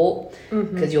thought,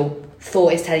 because your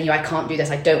thought is telling you, I can't do this,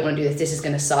 I don't want to do this is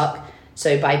going to suck.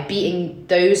 So by beating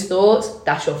those thoughts,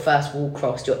 that's your first wall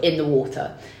crossed, you're in the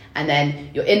water. and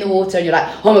then you're in the water and you're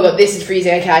like, oh my god, this is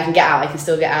freezing, okay, I can get out, I can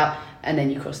still get out, and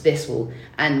then you cross this wall,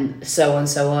 and so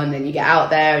on. Then you get out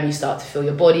there and you start to feel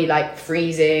your body like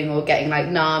freezing or getting like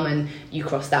numb, and you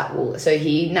cross that wall. So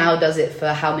he now does it for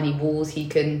how many walls he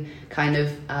can kind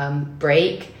of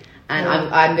break. And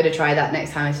I'm going to try that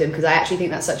next time I swim, because I actually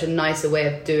think that's such a nicer way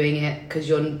of doing it, because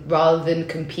you're, rather than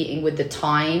competing with the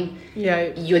time,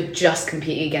 you're just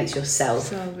competing against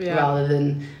yourself, rather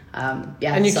than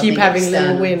and you keep having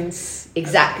little wins.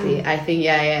 Exactly. I think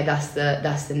that's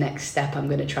the next step. I'm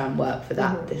going to try and work for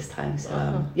that this time. So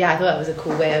I thought that was a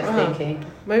cool way of thinking.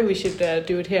 Maybe we should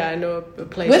do it here. I know a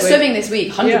place. We're swimming this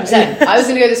week, 100%. I was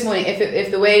going to go this morning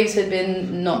if the waves had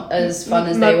been not as fun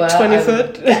as they were. 20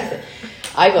 foot.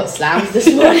 I got slammed this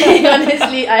morning,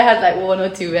 honestly. I had like 1 or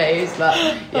 2 waves, but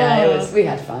we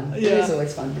had fun. It was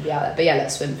always fun to be out there. But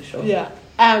let's swim for sure. Yeah.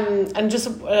 And just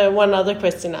one other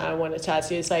question I wanted to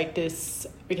ask you is like this,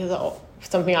 because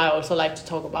something I also like to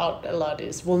talk about a lot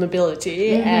is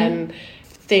vulnerability, and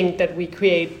think that we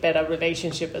create better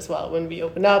relationship as well when we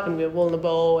open up and we're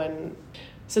vulnerable. And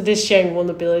so this sharing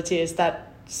vulnerability, is that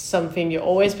something you've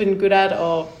always been good at,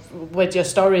 or with your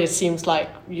story it seems like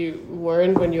you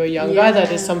weren't when you were younger,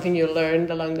 that is something you learned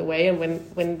along the way? And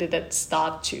when did that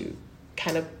start to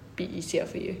kind of be easier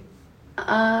for you?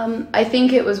 I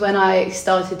think it was when I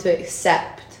started to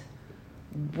accept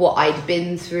what I'd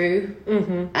been through,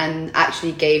 and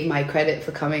actually gave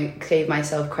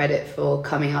myself credit for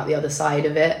coming out the other side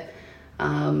of it,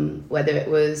 whether it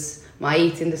was my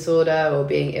eating disorder or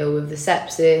being ill with the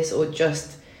sepsis, or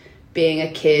just being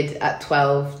a kid at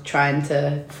 12 trying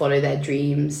to follow their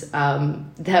dreams.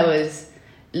 There was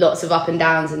lots of up and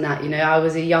downs in that, I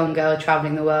was a young girl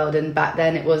traveling the world, and back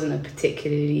then it wasn't a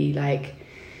particularly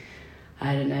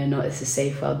I don't know, not as a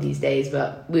safe world these days,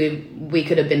 but we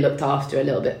could have been looked after a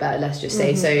little bit better, let's just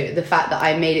say. So the fact that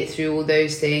I made it through all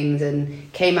those things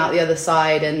and came out the other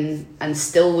side and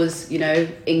still was,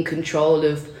 in control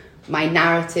of my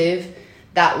narrative,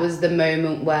 that was the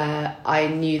moment where I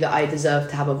knew that I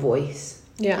deserved to have a voice,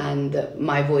 and that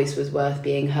my voice was worth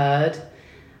being heard.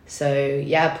 So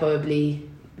probably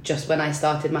just when I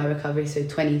started my recovery, so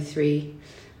 23,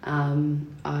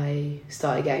 I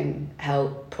started getting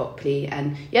help properly,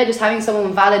 and just having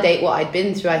someone validate what I'd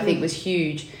been through, I think was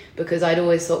huge, because I'd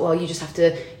always thought, well, you just have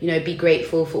to, be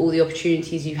grateful for all the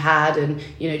opportunities you've had, and,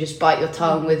 just bite your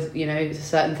tongue with,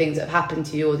 certain things that have happened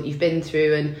to you or that you've been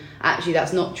through. And actually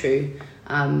that's not true.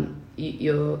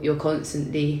 You're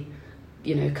constantly,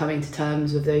 coming to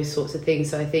terms with those sorts of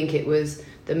things. So I think it was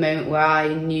the moment where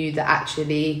I knew that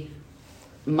actually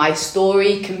my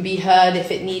story can be heard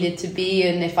if it needed to be,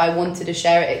 and if I wanted to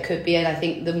share it, it could be. And I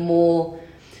think the more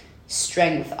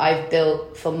strength I've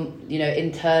built from,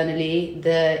 internally,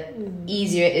 the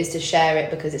easier it is to share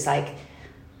it, because it's like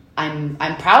I'm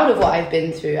proud of what I've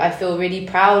been through. I feel really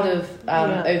proud of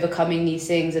overcoming these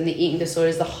things, and the eating disorder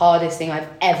is the hardest thing I've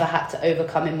ever had to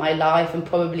overcome in my life, and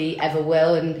probably ever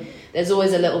will. And there's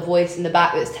always a little voice in the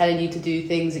back that's telling you to do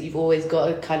things that you've always got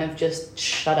to kind of just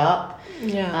shut up.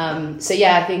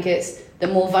 I think it's the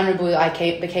more vulnerable I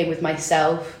became with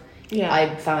myself,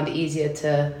 I found it easier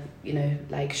to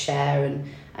share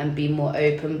and be more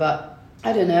open. But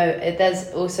I don't know,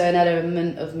 there's also an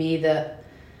element of me that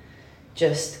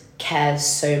just cares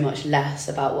so much less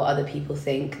about what other people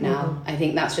think now. I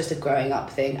think that's just a growing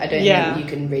up thing. I don't think you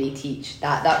can really teach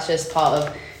that. That's just part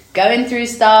of going through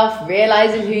stuff,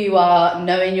 realizing who you are,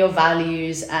 knowing your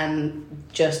values, and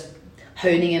just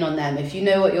honing in on them. If you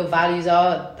know what your values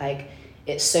are,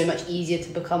 it's so much easier to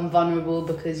become vulnerable,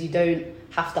 because you don't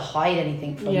have to hide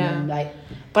anything from them.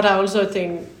 But I also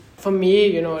think, for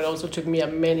me, it also took me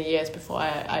many years before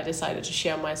I decided to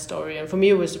share my story. And for me,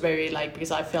 it was very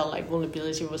because I felt like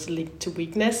vulnerability was linked to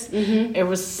weakness. It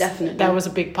was definitely, that was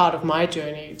a big part of my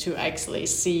journey, to actually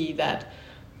see that,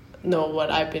 no,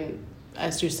 what I've been,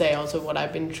 as you say, also what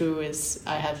I've been through is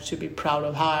I have to be proud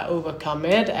of how I overcome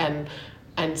it,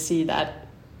 and see that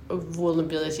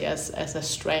vulnerability as a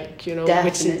strength,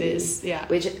 which it is.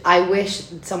 Which I wish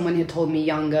someone had told me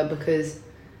younger, because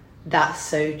that's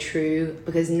so true.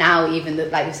 Because now, even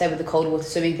like you said with the cold water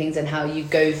swimming things, and how you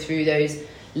go through those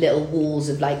little walls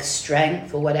of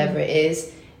strength or whatever it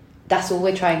is, that's all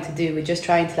we're trying to do. We're just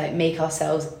trying to make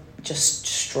ourselves just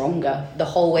stronger the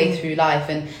whole way through life.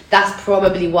 And that's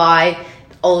probably why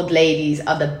old ladies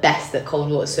are the best at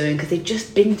cold water swimming, because they've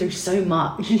just been through so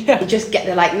much. They just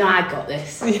they're like, no, I got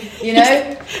this,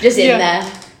 just in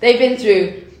there. They went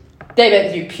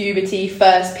through puberty,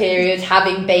 first period,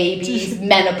 having babies,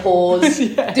 menopause.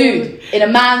 Dude, in a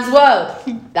man's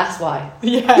world, that's why.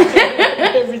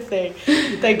 Everything,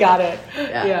 they got it.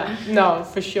 No,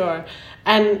 for sure.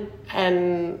 And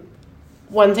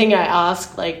one thing I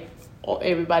ask like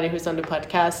everybody who's on the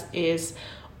podcast is,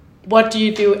 what do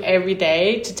you do every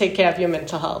day to take care of your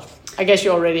mental health? I guess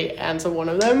you already answered one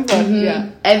of them, but yeah.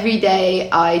 Every day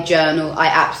I journal. I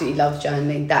absolutely love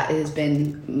journaling. That has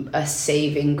been a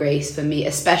saving grace for me,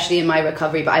 especially in my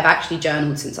recovery. But I've actually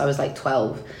journaled since I was like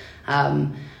 12,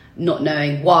 not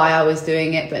knowing why I was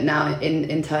doing it. But now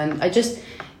in turn,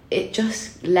 it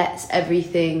just lets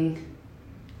everything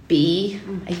be,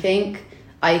 I think.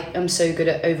 I am so good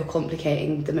at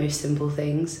overcomplicating the most simple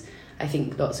things. I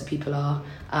think lots of people are.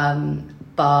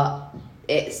 But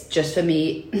it's just, for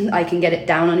me, I can get it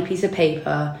down on a piece of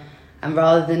paper, and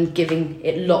rather than giving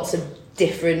it lots of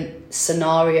different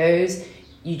scenarios,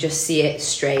 you just see it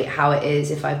straight how it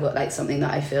is. If I've got like something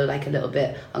that I feel like a little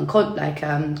bit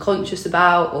conscious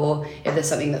about, or if there's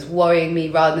something that's worrying me,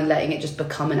 rather than letting it just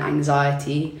become an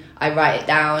anxiety, I write it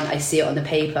down, I see it on the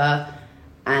paper,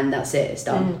 and that's it, it's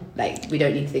done. Like, we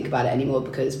don't need to think about it anymore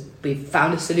because we've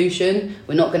found a solution.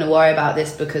 We're not going to worry about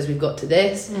this because we've got to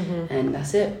this, and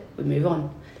that's it, we move on.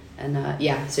 And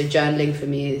so journaling for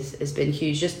me has been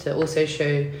huge, just to also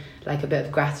show like a bit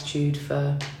of gratitude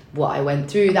for what I went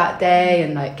through that day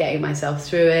and like getting myself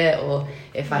through it. Or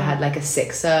if I had like a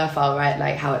sick surf, I'll write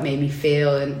like how it made me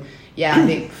feel. And I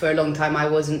think for a long time I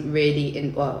wasn't really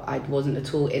I wasn't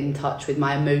at all in touch with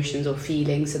my emotions or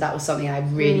feelings, so that was something I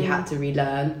really had to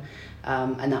relearn,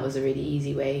 and that was a really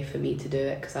easy way for me to do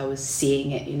it, because I was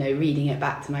seeing it, reading it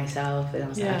back to myself, and I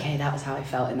was like, okay, that was how I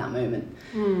felt in that moment,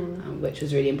 which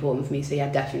was really important for me. So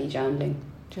definitely journaling,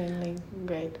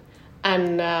 great.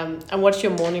 And what's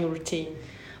your morning routine?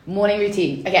 Morning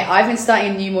routine. Okay, I've been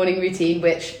starting a new morning routine,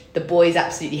 which the boys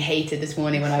absolutely hated this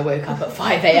morning when I woke up at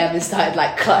 5 a.m. and started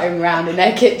like cluttering around in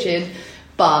their kitchen.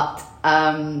 But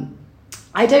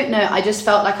I don't know, I just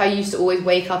felt like I used to always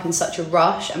wake up in such a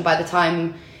rush, and by the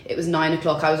time it was 9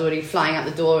 o'clock I was already flying out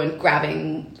the door and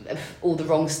grabbing all the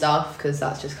wrong stuff, because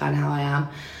that's just kind of how I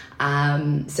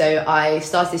am. So I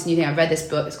started this new thing. I read this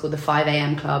book, it's called The 5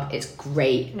 a.m. Club. It's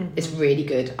great, it's really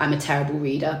good. I'm a terrible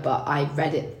reader, but I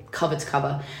read it cover to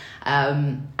cover,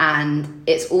 and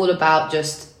it's all about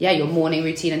just your morning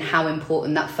routine and how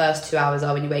important that first 2 hours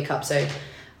are when you wake up. So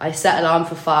I set an alarm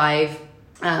for 5,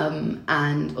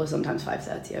 or sometimes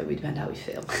 5:30. We depend how we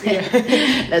feel.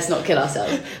 Let's not kill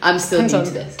ourselves. I'm still new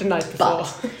to this. The night before.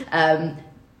 But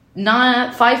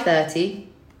 5:30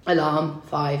 alarm,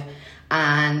 5,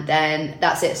 and then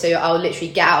that's it. So I'll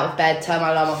literally get out of bed, turn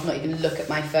my alarm off, not even look at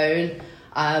my phone.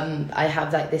 I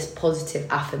have like this positive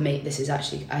affirmation. This is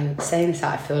actually, I'm saying this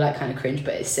out, I feel like kind of cringe,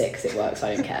 but it's sick because it works, so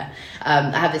I don't care.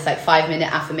 I have this like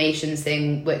 5-minute affirmations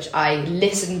thing, which I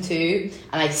listen to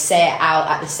and I say it out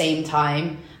at the same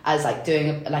time as like doing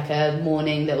a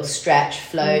morning little stretch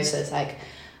flow. So it's like,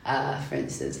 for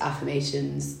instance,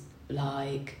 affirmations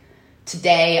like,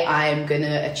 today I am going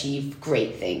to achieve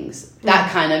great things.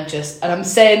 That kind of just, and I'm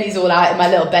saying these all out in my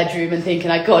little bedroom and thinking,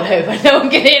 I God hope no one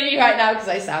can hear me right now because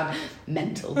I sound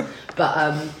mental. But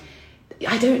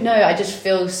I don't know, I just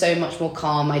feel so much more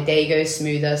calm. My day goes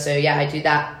smoother. So I do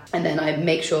that. And then I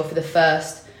make sure for the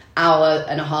first hour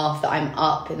and a half that I'm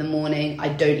up in the morning, I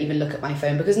don't even look at my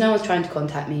phone, because no one's trying to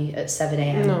contact me at 7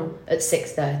 a.m, at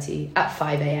 6:30, at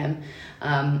 5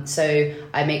 a.m. So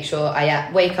I make sure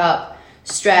I wake up,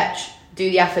 stretch, do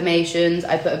the affirmations,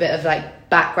 I put a bit of like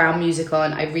background music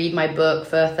on, I read my book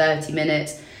for 30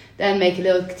 minutes, then make a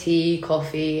little tea,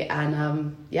 coffee,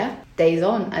 and days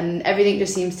on, and everything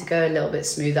just seems to go a little bit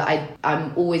smoother.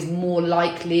 I'm always more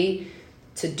likely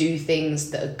to do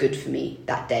things that are good for me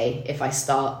that day if I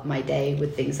start my day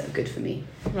with things that are good for me.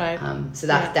 Right. So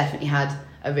that definitely had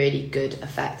a really good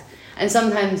effect. And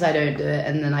sometimes I don't do it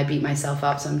and then I beat myself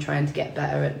up, so I'm trying to get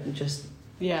better at just...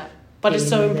 Yeah, but it's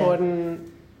so important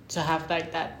to have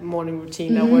like that morning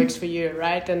routine that works for you,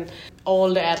 right? And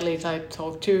all the athletes I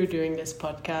talked to during this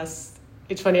podcast,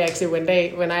 it's funny actually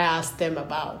when I asked them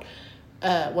about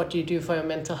what do you do for your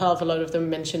mental health, a lot of them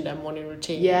mentioned their morning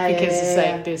routine. Because it's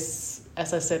like this,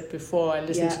 as I said before, I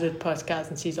listened to the podcast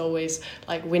and she's always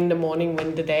like, win the morning,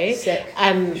 win the day. Sick,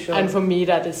 and for me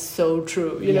that is so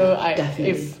true. You know,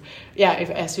 definitely. if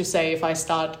as you say, if I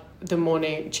start the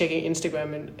morning checking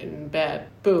Instagram in bed,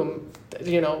 boom,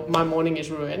 my morning is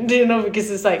ruined, because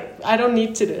it's like, I don't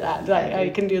need to do that. Like, I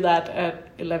can do that at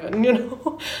 11,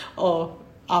 or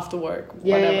after work,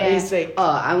 whatever. It's like,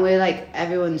 and we're like,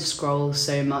 everyone scrolls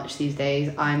so much these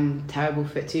days. I'm terrible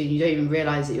for it too. You don't even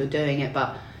realize that you're doing it,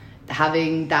 but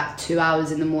having that 2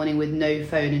 hours in the morning with no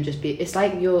phone and just it's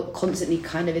like you're constantly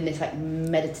kind of in this like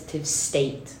meditative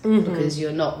state, because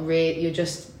you're not really, you're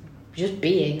just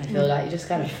being, I feel like you're just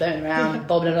kind of floating around,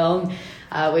 bobbing along,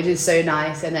 which is so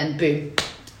nice. And then boom,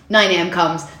 9 a.m.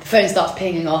 comes, the phone starts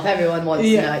pinging off. Everyone wants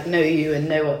to know you and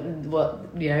know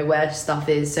what where stuff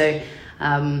is. So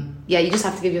you just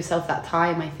have to give yourself that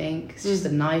time. I think it's just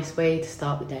a nice way to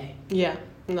start the day. Yeah,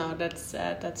 no,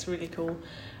 that's really cool.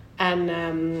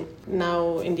 And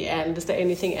now, in the end, is there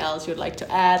anything else you'd like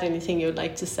to add? Anything you'd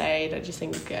like to say that you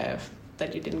think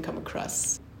that you didn't come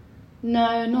across?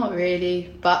 No, not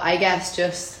really. But I guess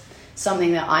just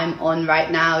something that I'm on right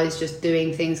now is just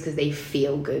doing things because they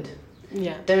feel good.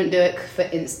 Yeah. Don't do it for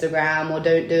Instagram, or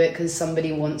don't do it because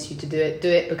somebody wants you to do it. Do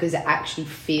it because it actually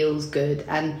feels good.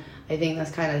 And I think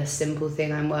that's kind of a simple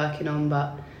thing I'm working on.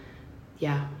 But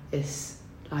yeah,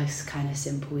 life's kind of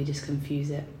simple. We just confuse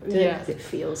it. Do it because it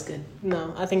feels good.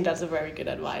 No, I think that's a very good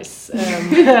advice.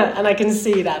 And I can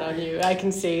see that on you. I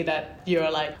can see that you're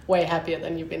like way happier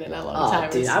than you've been in a long time.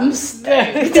 Dude, I'm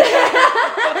stoked.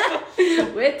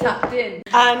 We're tapped in.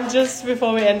 And just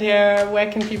before we end here,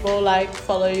 where can people like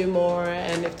follow you more,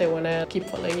 and if they want to keep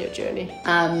following your journey?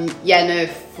 I'm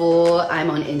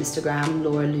on Instagram,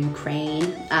 Laura Lou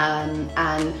Crane,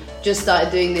 and just started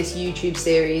doing this YouTube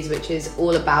series, which is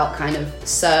all about kind of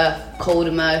surf, cold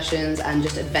immersions, and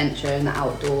just adventure in the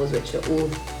outdoors, which are all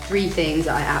 3 things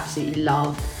that I absolutely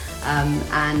love.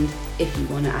 And if you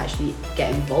want to actually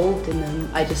get involved in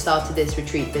them, I just started this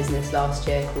retreat business last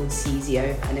year called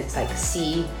Cesio, and it's like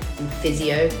sea and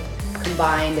physio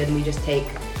combined, and we just take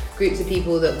groups of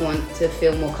people that want to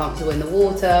feel more comfortable in the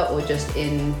water, or just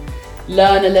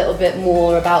learn a little bit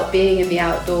more about being in the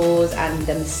outdoors and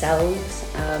themselves.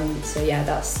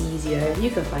 That's Cesio.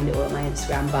 You can find it all on my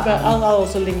Instagram, but I'll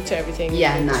also link to everything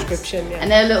in the description. Yeah.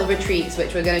 And there are little retreats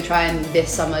which we're going to try and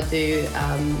this summer do.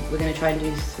 We're going to try and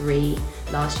do 3.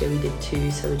 Last year we did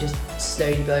 2, so we're just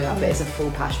slowly building up. But it's a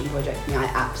full passion project for me. I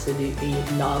absolutely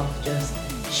love just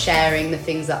sharing the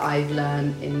things that I've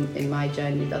learned in my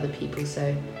journey with other people.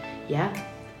 So yeah.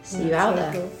 See you out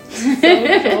there. Cool.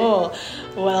 So cool.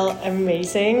 Well,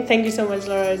 amazing. Thank you so much,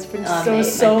 Laura. It's been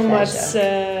so much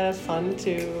fun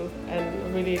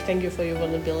and really thank you for your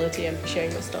vulnerability and for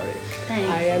sharing your story.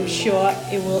 I am sure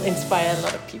it will inspire a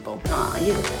lot of people.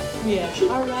 You're the best. Yeah.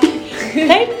 All right.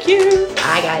 Thank you.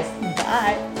 Bye, guys.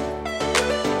 Bye.